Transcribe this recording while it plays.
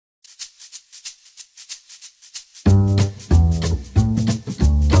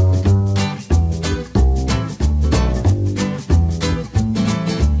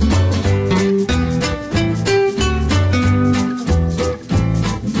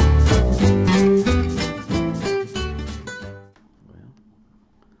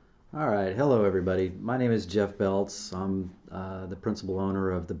everybody. My name is Jeff Belts. I'm the principal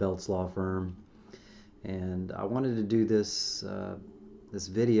owner of the Belts Law Firm, and I wanted to do this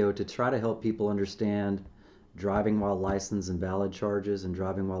video to try to help people understand driving while licensed invalid charges and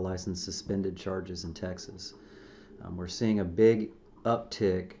driving while licensed suspended charges in Texas. We're seeing a big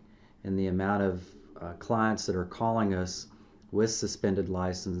uptick in the amount of clients that are calling us with suspended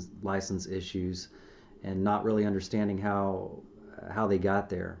license issues and not really understanding how they got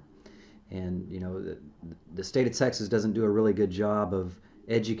there. And the state of Texas doesn't do a really good job of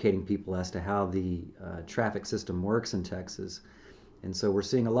educating people as to how the traffic system works in Texas. And so we're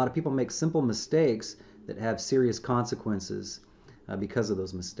seeing a lot of people make simple mistakes that have serious consequences because of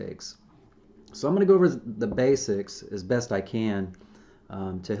those mistakes. So I'm going to go over the basics as best I can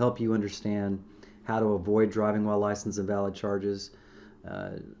to help you understand how to avoid driving while licensed invalid charges,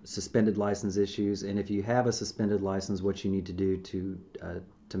 suspended license issues, and if you have a suspended license, what you need to do to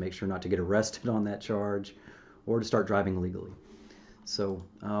make sure not to get arrested on that charge or to start driving legally. So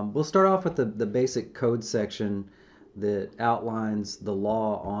we'll start off with the basic code section that outlines the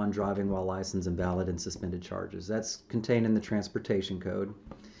law on driving while licensed invalid and suspended charges. That's contained in the Transportation Code.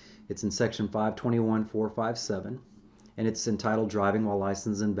 It's in section 521.457, and it's entitled Driving While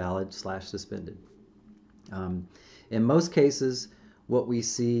Licensed Invalid/Suspended. In most cases, what we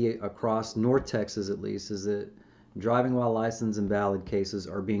see across North Texas at least is that driving while licensed invalid cases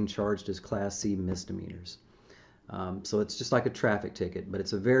are being charged as Class C misdemeanors. So it's just like a traffic ticket, but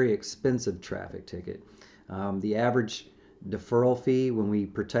it's a very expensive traffic ticket. The average deferral fee when we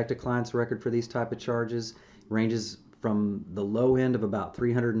protect a client's record for these type of charges ranges from the low end of about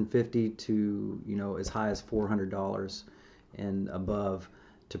 $350 to as high as $400 and above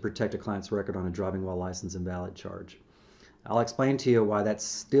to protect a client's record on a driving while licensed invalid charge. I'll explain to you why that's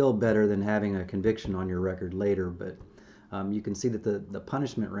still better than having a conviction on your record later, but you can see that the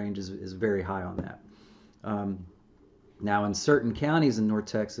punishment range is very high on that. Now, in certain counties in North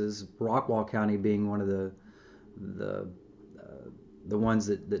Texas, Rockwall County being one of the ones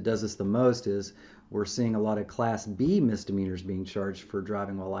that does this the most, is we're seeing a lot of Class B misdemeanors being charged for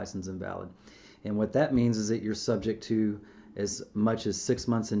driving while licensed invalid. And what that means is that you're subject to as much as 6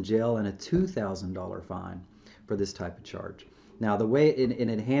 months in jail and a $2,000 fine for this type of charge. Now, the way it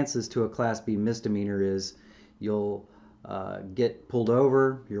enhances to a Class B misdemeanor is you'll get pulled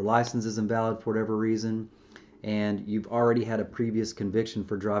over, your license is invalid for whatever reason, and you've already had a previous conviction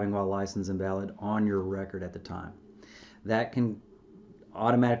for driving while licensed invalid on your record at the time. That can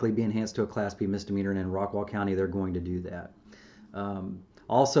automatically be enhanced to a Class B misdemeanor, and in Rockwall County they're going to do that.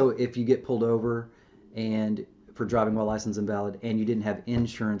 Also, if you get pulled over and for driving while licensed invalid and you didn't have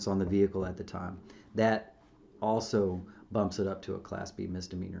insurance on the vehicle at the time, that also bumps it up to a Class B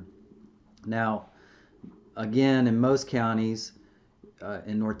misdemeanor. Now, again, in most counties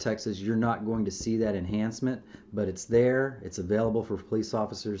in North Texas, you're not going to see that enhancement, but it's there. It's available for police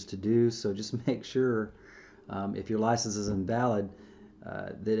officers to do, so just make sure if your license is invalid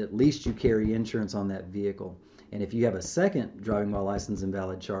that at least you carry insurance on that vehicle. And if you have a second driving while licensed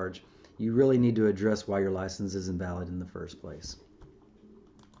invalid charge, you really need to address why your license is invalid in the first place.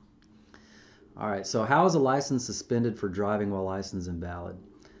 All right, so how is a license suspended for driving while licensed invalid?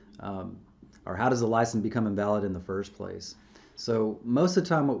 Or how does a license become invalid in the first place? So most of the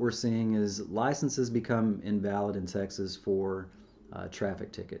time what we're seeing is licenses become invalid in Texas for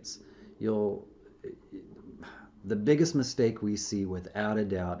traffic tickets. The biggest mistake we see without a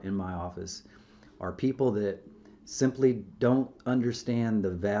doubt in my office are people that simply don't understand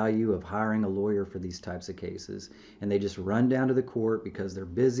the value of hiring a lawyer for these types of cases, and they just run down to the court because they're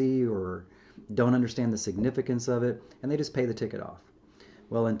busy or don't understand the significance of it, and they just pay the ticket off.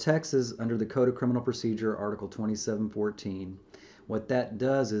 Well, in Texas, under the Code of Criminal Procedure, Article 2714, what that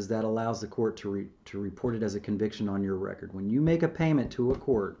does is that allows the court to report it as a conviction on your record. When you make a payment to a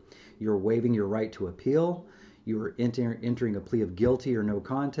court, you're waiving your right to appeal, you're entering a plea of guilty or no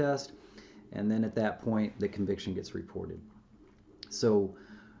contest, and then at that point, the conviction gets reported. So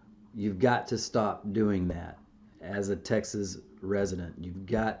you've got to stop doing that as a Texas resident. You've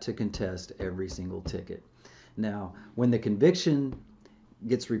got to contest every single ticket. Now, when the conviction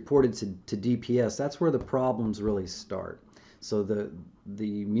gets reported to DPS, that's where the problems really start. So the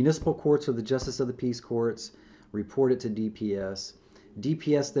municipal courts or the Justice of the Peace courts report it to DPS.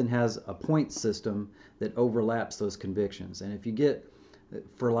 DPS then has a point system that overlaps those convictions. And if you get,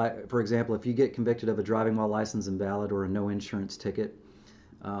 for example, if you get convicted of a driving while licensed invalid or a no insurance ticket,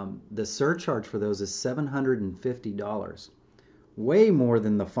 the surcharge for those is $750, way more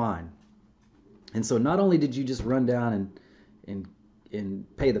than the fine. And so not only did you just run down and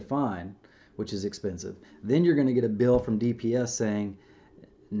pay the fine, which is expensive, then you're going to get a bill from DPS saying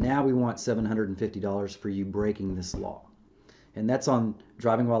now we want $750 for you breaking this law. And that's on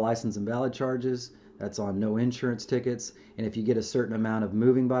driving while license invalid charges, that's on no insurance tickets, and if you get a certain amount of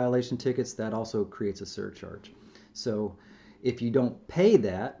moving violation tickets, that also creates a surcharge. So if you don't pay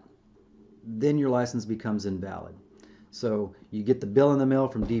that, then your license becomes invalid. So you get the bill in the mail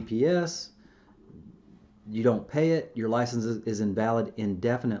from DPS, you don't pay it, your license is invalid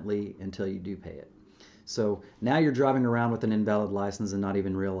indefinitely until you do pay it. So now you're driving around with an invalid license and not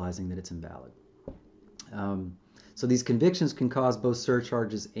even realizing that it's invalid. So these convictions can cause both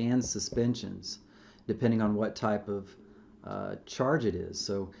surcharges and suspensions, depending on what type of charge it is.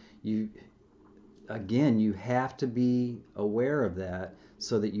 So you have to be aware of that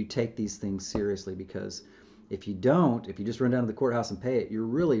so that you take these things seriously, because if you don't, if you just run down to the courthouse and pay it, you're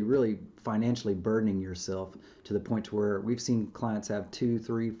really, really financially burdening yourself to the point to where we've seen clients have $2,000,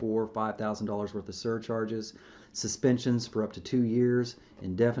 $3,000, $4,000, $5,000 worth of surcharges, suspensions for up to 2 years,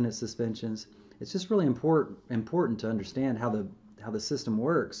 indefinite suspensions. It's just really important to understand how the system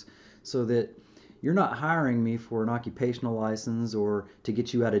works, so that you're not hiring me for an occupational license or to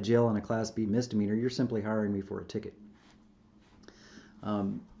get you out of jail on a Class B misdemeanor. You're simply hiring me for a ticket.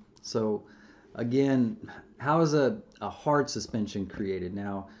 So again, how is a hard suspension created?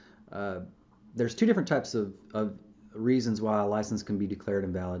 Now, there's two different types of reasons why a license can be declared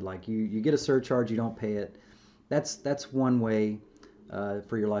invalid. Like you get a surcharge, you don't pay it. That's one way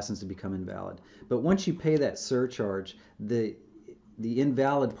for your license to become invalid. But once you pay that surcharge, the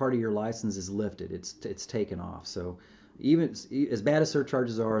invalid part of your license is lifted. It's taken off. So even as bad as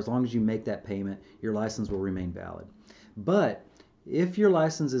surcharges are, as long as you make that payment, your license will remain valid. But if your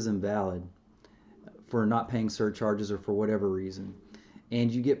license is invalid for not paying surcharges or for whatever reason, and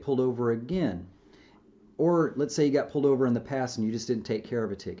you get pulled over again, or let's say you got pulled over in the past and you just didn't take care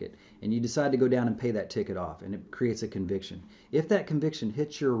of a ticket, and you decide to go down and pay that ticket off, and it creates a conviction. If that conviction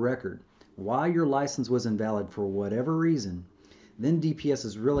hits your record while your license was invalid for whatever reason, then DPS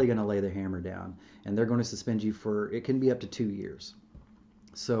is really going to lay the hammer down, and they're going to suspend you for, it can be up to 2 years.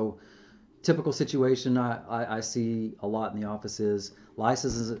 So typical situation I see a lot in the office is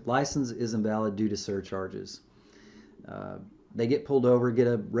license is invalid due to surcharges. They get pulled over, get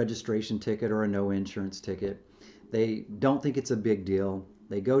a registration ticket or a no insurance ticket. They don't think it's a big deal.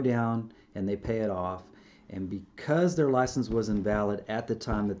 They go down and they pay it off. And because their license was invalid at the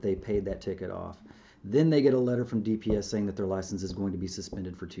time that they paid that ticket off, then they get a letter from DPS saying that their license is going to be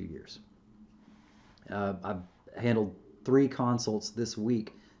suspended for 2 years. I've handled 3 consults this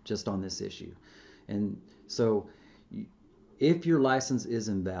week just on this issue. And so if your license is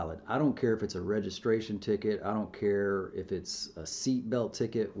invalid, I don't care if it's a registration ticket, I don't care if it's a seatbelt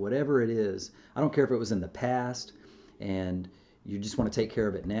ticket, whatever it is, I don't care if it was in the past and you just want to take care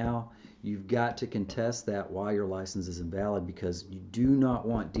of it now, you've got to contest that while your license is invalid, because you do not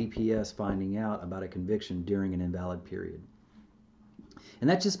want DPS finding out about a conviction during an invalid period. And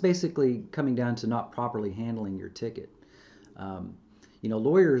that's just basically coming down to not properly handling your ticket.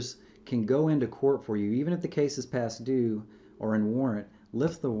 Lawyers can go into court for you, even if the case is past due or in warrant,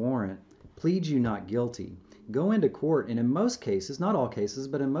 lift the warrant, plead you not guilty, go into court, and in most cases, not all cases,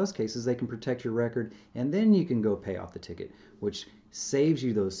 but in most cases, they can protect your record, and then you can go pay off the ticket, which saves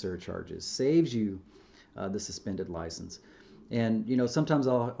you those surcharges, saves you the suspended license. And sometimes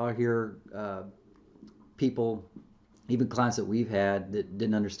I'll hear people, even clients that we've had that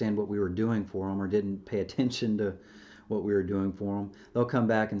didn't understand what we were doing for them or didn't pay attention to what we were doing for them, they'll come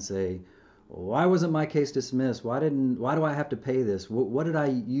back and say, why wasn't my case dismissed? Why do I have to pay this? What did I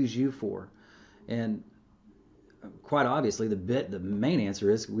use you for? And quite obviously, the main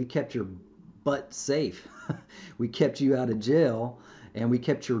answer is we kept your butt safe. We kept you out of jail, and we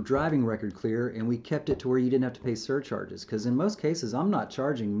kept your driving record clear, and we kept it to where you didn't have to pay surcharges. Because in most cases, I'm not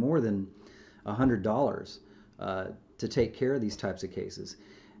charging more than $100 to take care of these types of cases.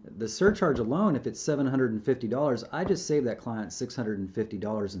 The surcharge alone, if it's $750, I just save that client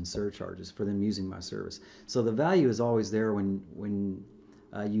 $650 in surcharges for them using my service. So the value is always there when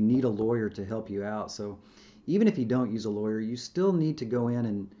you need a lawyer to help you out. So even if you don't use a lawyer, you still need to go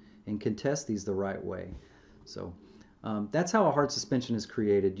in and contest these the right way. So that's how a hard suspension is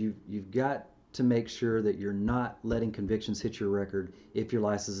created. You've got to make sure that you're not letting convictions hit your record if your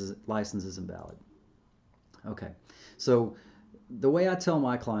license is invalid. Okay, so the way I tell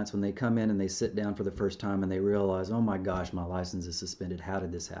my clients when they come in and they sit down for the first time and they realize, oh my gosh, my license is suspended, how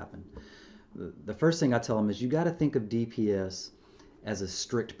did this happen? The first thing I tell them is you got to think of DPS as a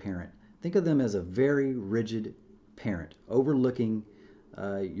strict parent. Think of them as a very rigid parent overlooking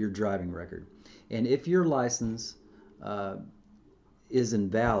your driving record. And if your license is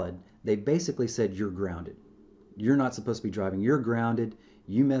invalid, they basically said you're grounded. You're not supposed to be driving. You're grounded.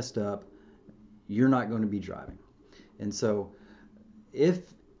 you messed up, you're not going to be driving. And so if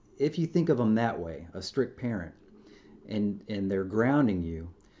you think of them that way, a strict parent, and they're grounding you,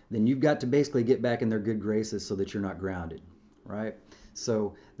 then you've got to basically get back in their good graces so that you're not grounded, right?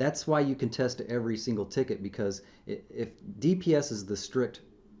 So that's why you can test every single ticket, because if DPS is the strict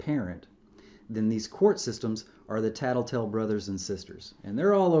parent, then these court systems are the tattletale brothers and sisters, and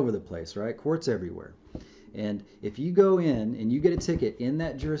they're all over the place, right? Courts everywhere. And if you go in and you get a ticket in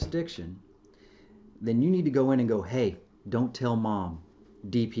that jurisdiction, then you need to go in and go, hey, don't tell mom,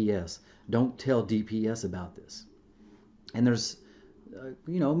 DPS. Don't tell DPS about this. And there's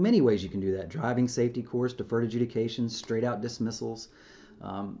many ways you can do that. Driving safety course, deferred adjudications, straight out dismissals.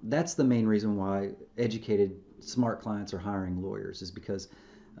 That's the main reason why educated, smart clients are hiring lawyers, is because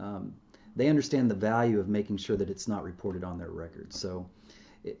they understand the value of making sure that it's not reported on their record. So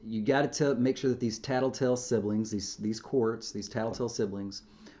you got to make sure that these tattletale siblings, these courts, these tattletale siblings,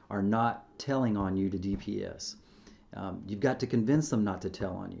 are not telling on you to DPS. You've got to convince them not to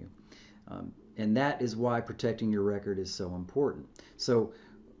tell on you. And that is why protecting your record is so important. So,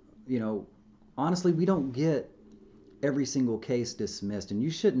 honestly, we don't get every single case dismissed, and you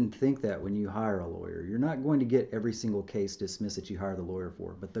shouldn't think that when you hire a lawyer. You're not going to get every single case dismissed that you hire the lawyer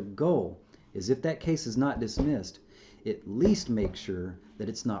for. But the goal is, if that case is not dismissed, at least make sure that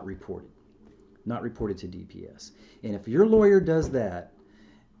it's not reported to DPS. And if your lawyer does that,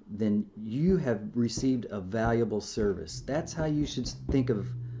 then you have received a valuable service. That's how you should think of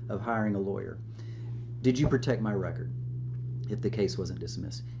hiring a lawyer. Did you protect my record if the case wasn't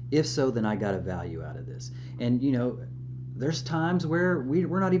dismissed? If so, then I got a value out of this. And there's times where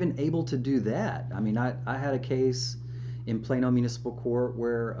we're not even able to do that. I mean, I had a case in Plano Municipal Court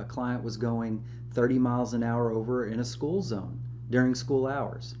where a client was going 30 miles an hour over in a school zone during school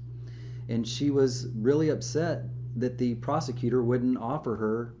hours. And she was really upset that the prosecutor wouldn't offer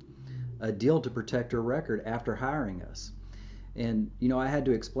her a deal to protect her record after hiring us. And I had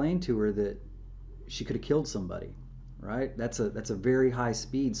to explain to her that she could have killed somebody, right? That's a very high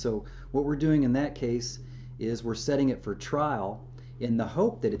speed. So what we're doing in that case is we're setting it for trial in the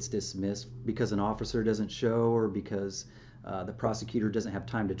hope that it's dismissed because an officer doesn't show, or because the prosecutor doesn't have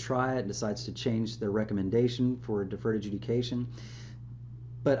time to try it and decides to change their recommendation for deferred adjudication.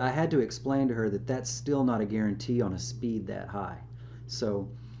 But I had to explain to her that that's still not a guarantee on a speed that high. So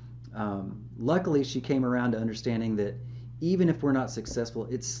luckily she came around to understanding that even if we're not successful,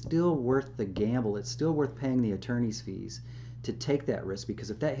 it's still worth the gamble. It's still worth paying the attorney's fees to take that risk,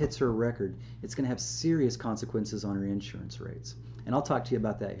 because if that hits her record, it's going to have serious consequences on her insurance rates. And I'll talk to you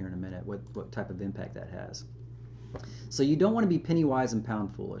about that here in a minute, what type of impact that has. So you don't want to be penny wise and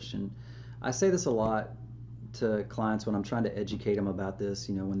pound foolish. And I say this a lot to clients when I'm trying to educate them about this,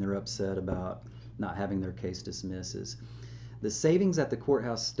 when they're upset about not having their case dismissed, is the savings at the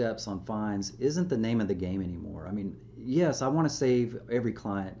courthouse steps on fines isn't the name of the game anymore. I mean, yes, I want to save every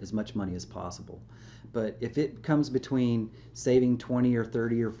client as much money as possible. But if it comes between saving 20 or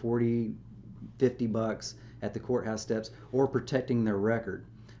 30 or 40, 50 bucks at the courthouse steps or protecting their record,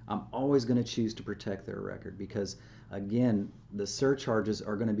 I'm always going to choose to protect their record, because, again, the surcharges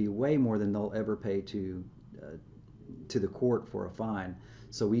are going to be way more than they'll ever pay to the court for a fine.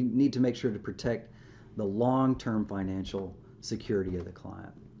 So we need to make sure to protect the long-term financial security of the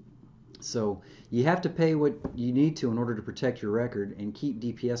client. So you have to pay what you need to in order to protect your record and keep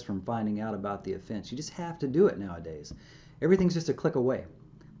DPS from finding out about the offense. You just have to do it nowadays. Everything's just a click away.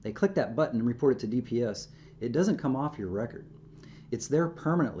 They click that button and report it to DPS. It doesn't come off your record. It's there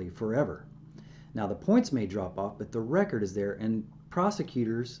permanently, forever. Now, the points may drop off, but the record is there. And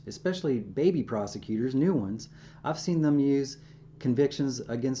prosecutors, especially baby prosecutors, new ones, I've seen them use convictions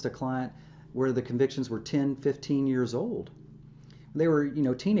against a client where the convictions were 10, 15 years old. They were,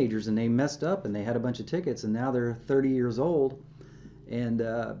 teenagers, and they messed up and they had a bunch of tickets, and now they're 30 years old, and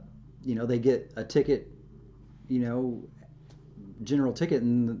they get a ticket, general ticket,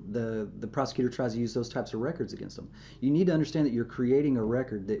 and the prosecutor tries to use those types of records against them. You need to understand that you're creating a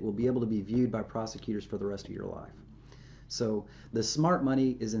record that will be able to be viewed by prosecutors for the rest of your life. So the smart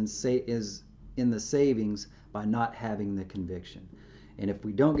money is in the savings by not having the conviction. And if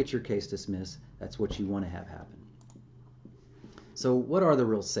we don't get your case dismissed, that's what you want to have happen. So what are the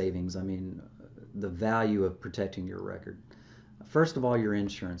real savings? I mean, the value of protecting your record. First of all, your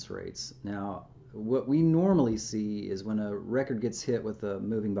insurance rates. Now, what we normally see is when a record gets hit with a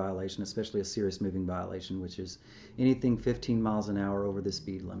moving violation, especially a serious moving violation, which is anything 15 miles an hour over the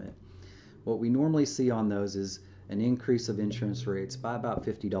speed limit, what we normally see on those is an increase of insurance rates by about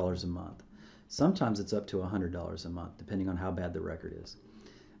 $50 a month. Sometimes it's up to $100 a month, depending on how bad the record is.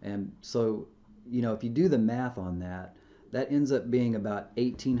 And so, if you do the math on that, that ends up being about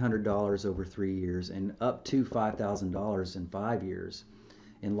 $1,800 over 3 years and up to $5,000 in 5 years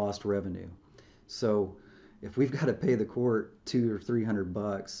in lost revenue. So if we've got to pay the court $200 or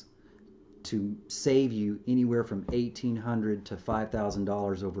 $300 to save you anywhere from $1,800 to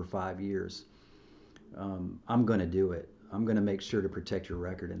 $5,000 over 5 years, I'm going to do it. I'm going to make sure to protect your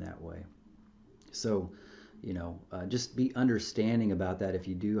record in that way. So, just be understanding about that if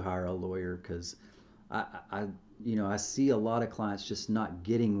you do hire a lawyer, because I see a lot of clients just not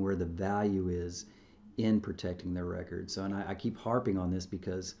getting where the value is in protecting their record. So, and I keep harping on this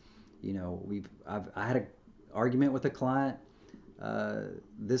because, I had an argument with a client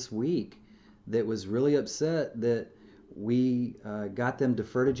this week that was really upset that we got them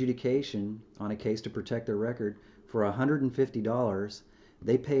deferred adjudication on a case to protect their record for $150.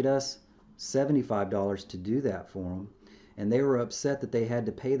 They paid us $75 to do that for them, and they were upset that they had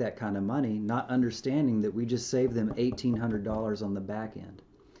to pay that kind of money, not understanding that we just saved them $1,800 on the back end.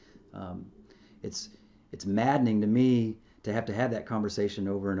 It's maddening to me to have that conversation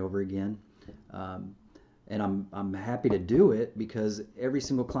over and over again. And I'm happy to do it because every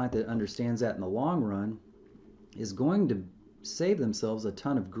single client that understands that in the long run is going to save themselves a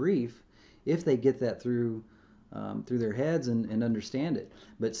ton of grief if they get that through their heads and understand it.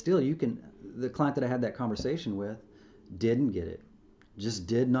 But still, the client that I had that conversation with didn't get it, just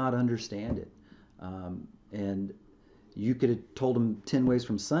did not understand it. And you could have told him 10 ways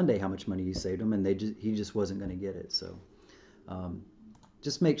from Sunday how much money you saved him, and he just wasn't going to get it. So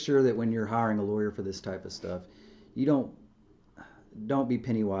just make sure that when you're hiring a lawyer for this type of stuff, you don't be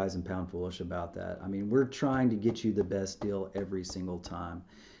penny wise and pound foolish about that. I mean, we're trying to get you the best deal every single time.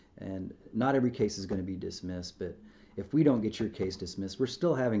 And not every case is going to be dismissed, but if we don't get your case dismissed, we're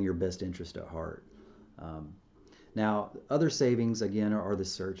still having your best interest at heart. Now, other savings, again, are the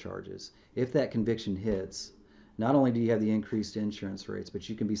surcharges. If that conviction hits, not only do you have the increased insurance rates, but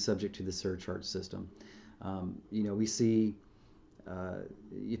you can be subject to the surcharge system. We see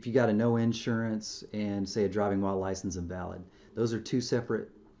if you got a no insurance and, say, a driving while license invalid, those are two separate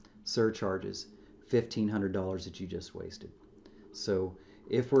surcharges, $1,500 that you just wasted. So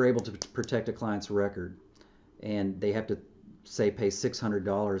if we're able to protect a client's record and they have to, say, pay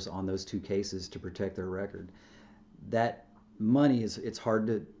 $600 on those two cases to protect their record, that money it's hard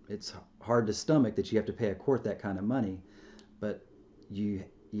to stomach that you have to pay a court that kind of money. But you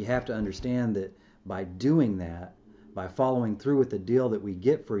have to understand that by doing that, by following through with the deal that we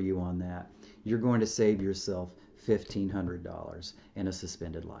get for you on that, you're going to save yourself $1,500 and a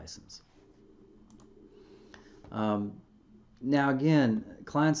suspended license. Now again,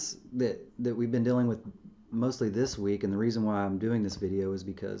 clients that we've been dealing with mostly this week, and the reason why I'm doing this video is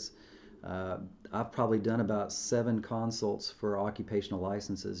because I've probably done about 7 consults for occupational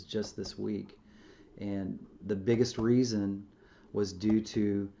licenses just this week, and the biggest reason was due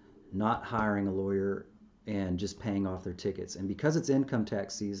to not hiring a lawyer and just paying off their tickets. And because it's income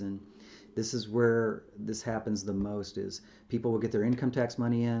tax season, this is where this happens the most. Is people will get their income tax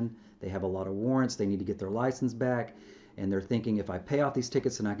money in, they have a lot of warrants, they need to get their license back, and they're thinking, if I pay off these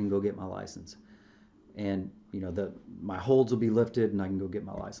tickets, then I can go get my license, and my holds will be lifted and I can go get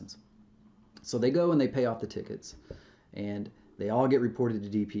my license. So they go and they pay off the tickets, and they all get reported to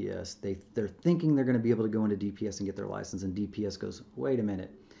DPS. They're thinking they're going to be able to go into DPS and get their license, and DPS goes, wait a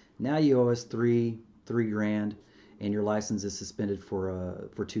minute, now you owe us three grand, and your license is suspended for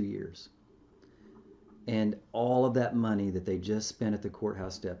 2 years. And all of that money that they just spent at the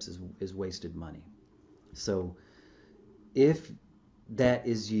courthouse steps is wasted money. So if that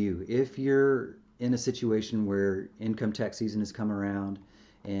is you, if you're in a situation where income tax season has come around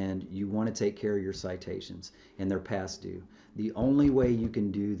and you want to take care of your citations and they're past due, the only way you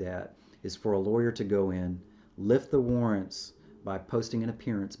can do that is for a lawyer to go in, lift the warrants by posting an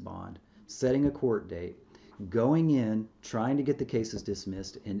appearance bond, setting a court date, going in, trying to get the cases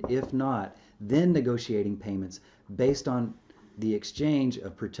dismissed, and if not, then negotiating payments based on the exchange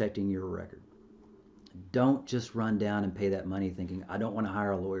of protecting your record. Don't just run down and pay that money thinking, I don't want to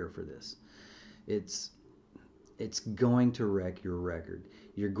hire a lawyer for this. It's going to wreck your record.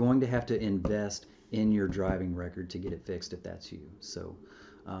 You're going to have to invest in your driving record to get it fixed if that's you. So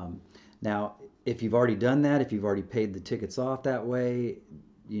now, if you've already done that, if you've already paid the tickets off that way,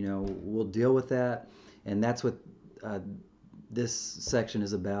 we'll deal with that. And that's what this section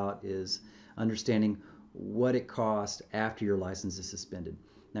is about, is understanding what it costs after your license is suspended.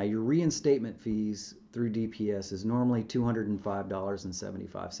 Now, your reinstatement fees through DPS is normally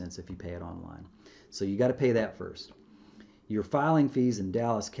 $205.75 if you pay it online. So you got to pay that first. Your filing fees in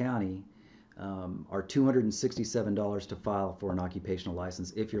Dallas County are $267 to file for an occupational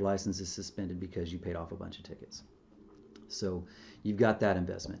license if your license is suspended because you paid off a bunch of tickets. So you've got that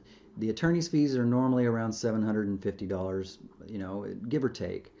investment. The attorney's fees are normally around $750, give or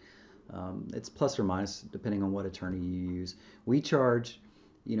take. It's plus or minus depending on what attorney you use. We charge,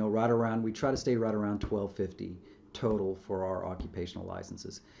 we try to stay right around $1250 total for our occupational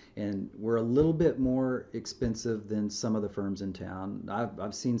licenses. And we're a little bit more expensive than some of the firms in town.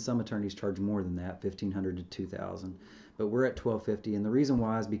 I've seen some attorneys charge more than that, $1,500 to $2,000, but we're at $1250. And the reason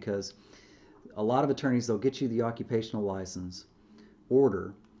why is because a lot of attorneys, they'll get you the occupational license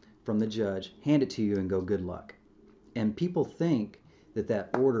order from the judge, hand it to you, and go, good luck. And people think that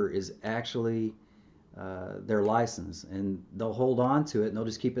order is actually their license, and they'll hold on to it and they'll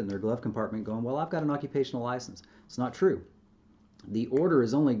just keep it in their glove compartment going, well, I've got an occupational license. It's not true. The order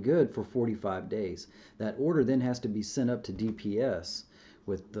is only good for 45 days. That order then has to be sent up to DPS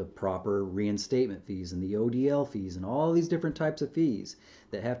with the proper reinstatement fees and the ODL fees and all these different types of fees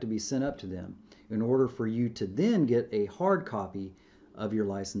that have to be sent up to them in order for you to then get a hard copy of your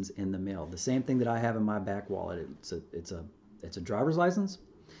license in the mail. The same thing that I have in my back wallet. It's a driver's license,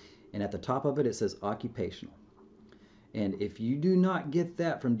 and at the top of it, it says occupational. And if you do not get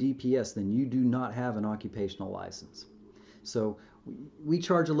that from DPS, then you do not have an occupational license. So we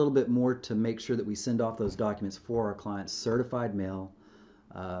charge a little bit more to make sure that we send off those documents for our clients, certified mail,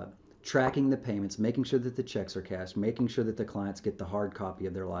 tracking the payments, making sure that the checks are cashed, making sure that the clients get the hard copy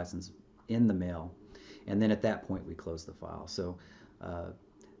of their license in the mail. And then at that point, we close the file. So,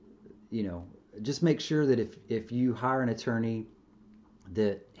 just make sure that if you hire an attorney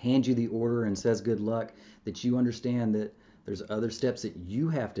that hands you the order and says good luck, that you understand that there's other steps that you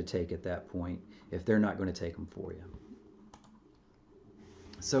have to take at that point if they're not going to take them for you.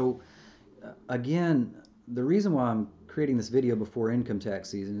 So again, the reason why I'm creating this video before income tax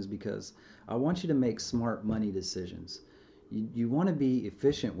season is because I want you to make smart money decisions. You want to be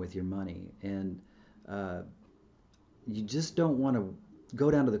efficient with your money, and you just don't want to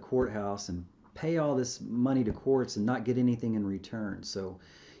go down to the courthouse and pay all this money to courts and not get anything in return. So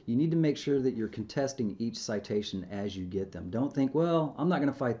you need to make sure that you're contesting each citation as you get them. Don't think, well, I'm not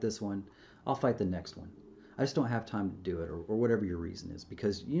going to fight this one, I'll fight the next one. I just don't have time to do it, or whatever your reason is,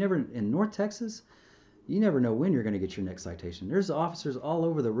 because you never, in North Texas, you never know when you're going to get your next citation. There's officers all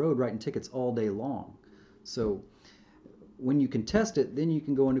over the road writing tickets all day long. So when you contest it, then you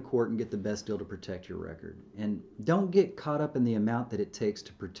can go into court and get the best deal to protect your record. And don't get caught up in the amount that it takes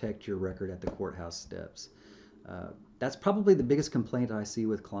to protect your record at the courthouse steps. That's probably the biggest complaint I see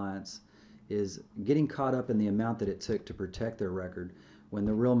with clients, is getting caught up in the amount that it took to protect their record when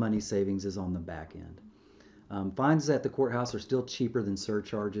the real money savings is on the back end. Fines at the courthouse are still cheaper than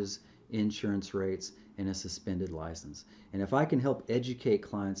surcharges, insurance rates, and a suspended license. And if I can help educate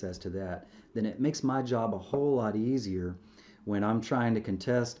clients as to that, then it makes my job a whole lot easier when I'm trying to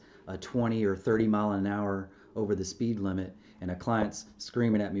contest a 20 or 30 mile an hour over the speed limit and a client's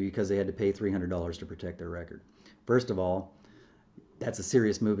screaming at me because they had to pay $300 to protect their record. First of all, that's a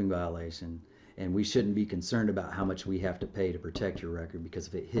serious moving violation, and we shouldn't be concerned about how much we have to pay to protect your record, because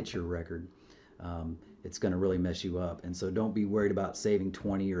if it hits your record, it's going to really mess you up. And so don't be worried about saving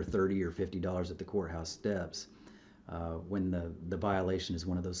 $20 or $30 or $50 at the courthouse steps when the violation is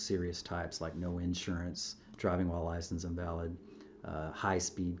one of those serious types, like no insurance, driving while license invalid, high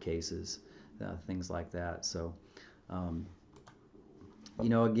speed cases, things like that. So,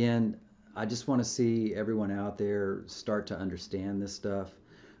 again, I just want to see everyone out there start to understand this stuff,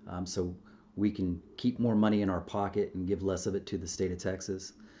 so we can keep more money in our pocket and give less of it to the state of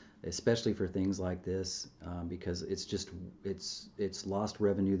Texas, especially for things like this, because it's lost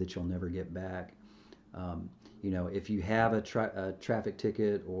revenue that you'll never get back. If you have a traffic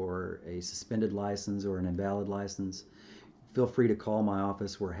ticket or a suspended license or an invalid license, feel free to call my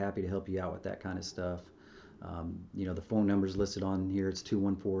office. We're happy to help you out with that kind of stuff. The phone number is listed on here. It's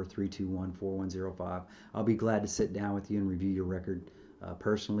 214-321-4105. I'll be glad to sit down with you and review your record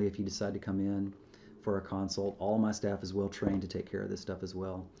personally if you decide to come in for a consult. All my staff is well trained to take care of this stuff as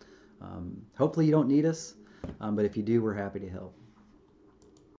well. Hopefully you don't need us, but if you do, we're happy to help.